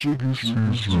Jiggy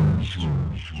season.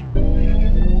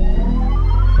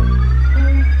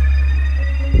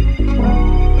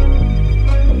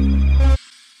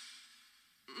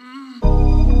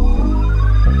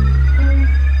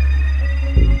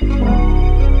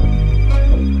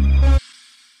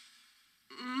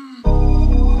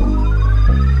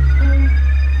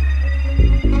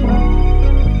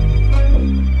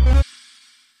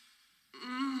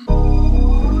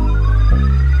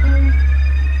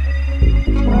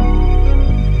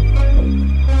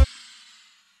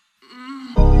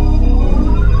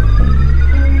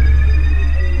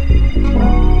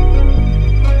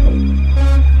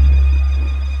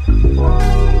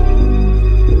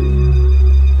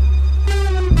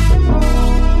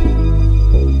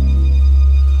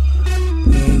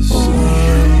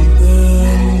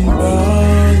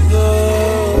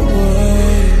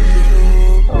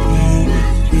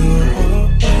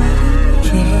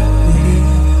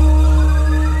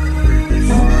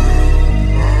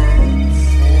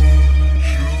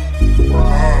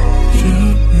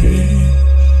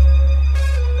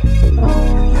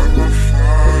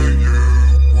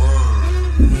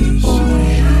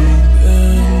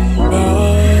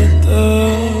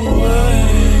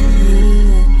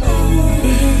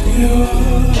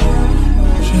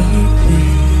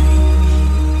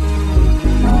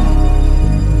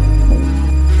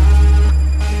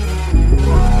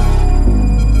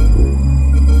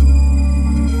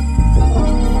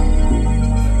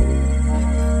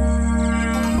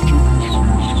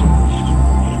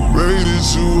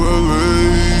 To LA,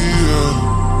 yeah.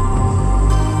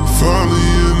 Finally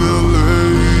in LA,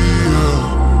 yeah.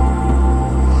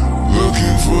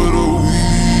 Looking for the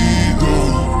weed,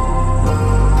 though.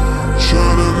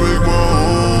 Tryna make my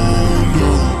own,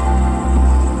 though.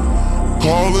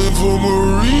 Calling for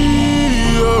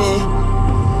Maria,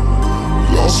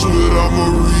 lost without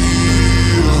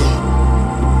Maria,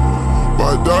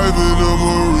 by diving a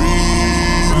marina.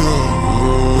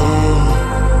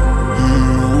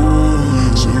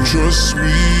 Trust me,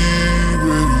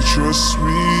 baby, trust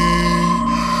me.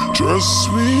 Trust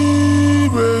me,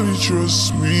 baby,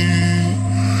 trust me.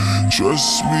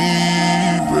 Trust me,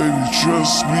 baby,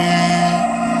 trust me.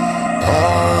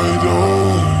 I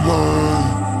don't mind.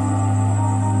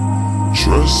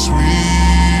 Trust me,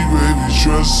 baby,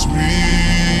 trust me.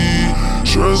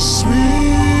 Trust me,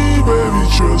 baby,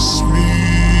 trust me.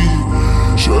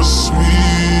 Trust me,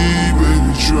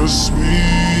 baby, trust me.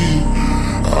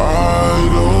 I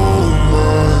don't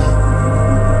mind.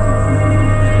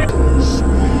 Trust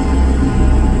me,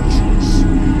 trust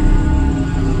me,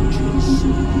 trust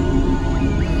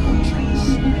me,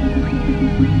 trust me.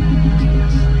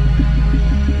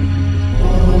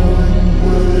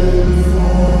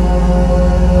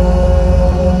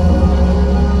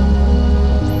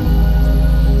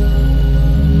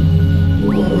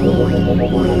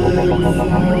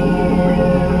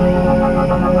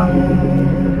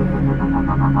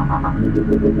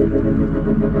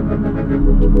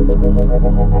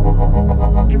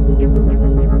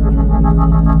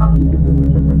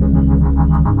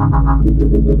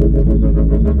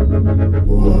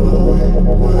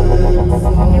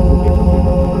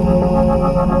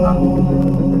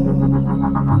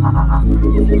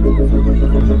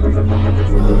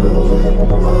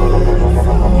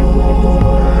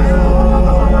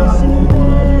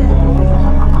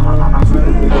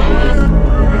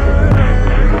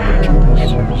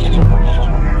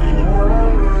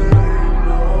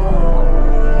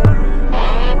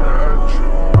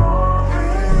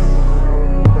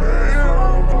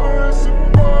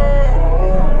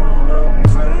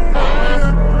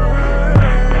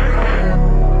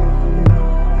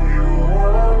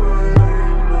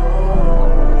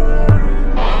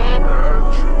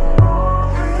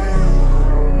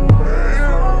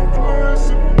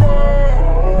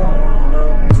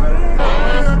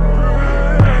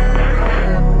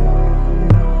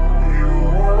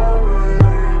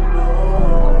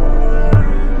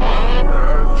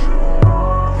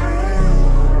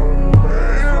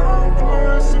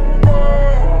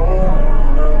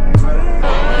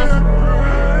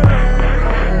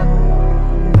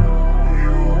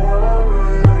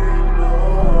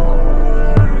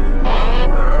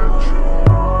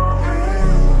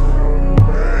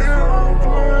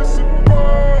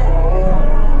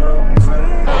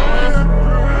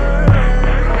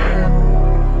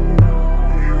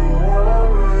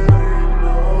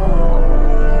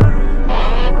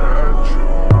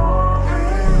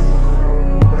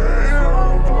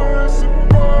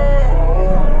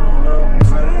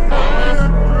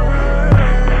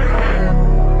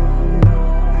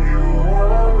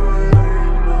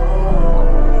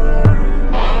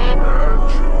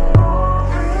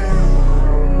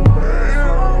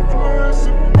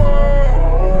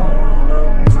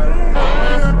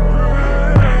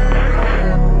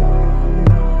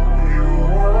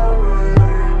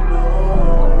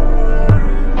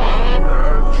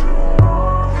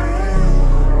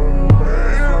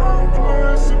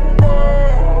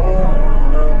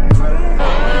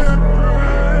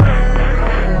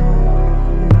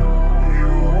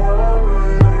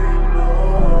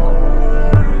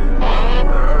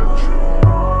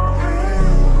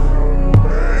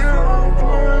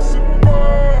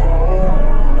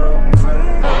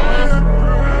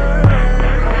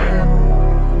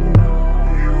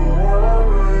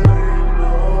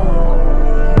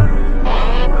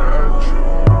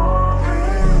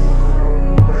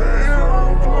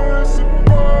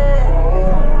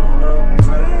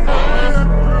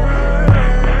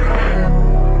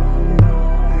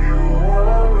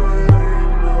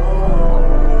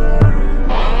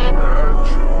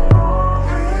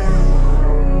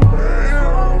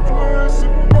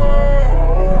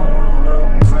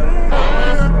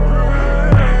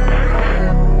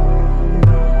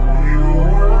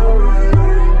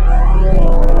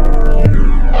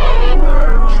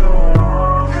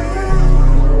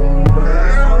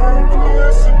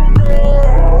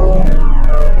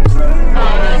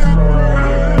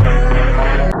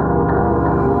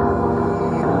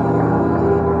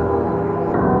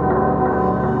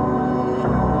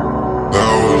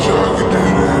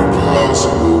 trust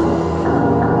me.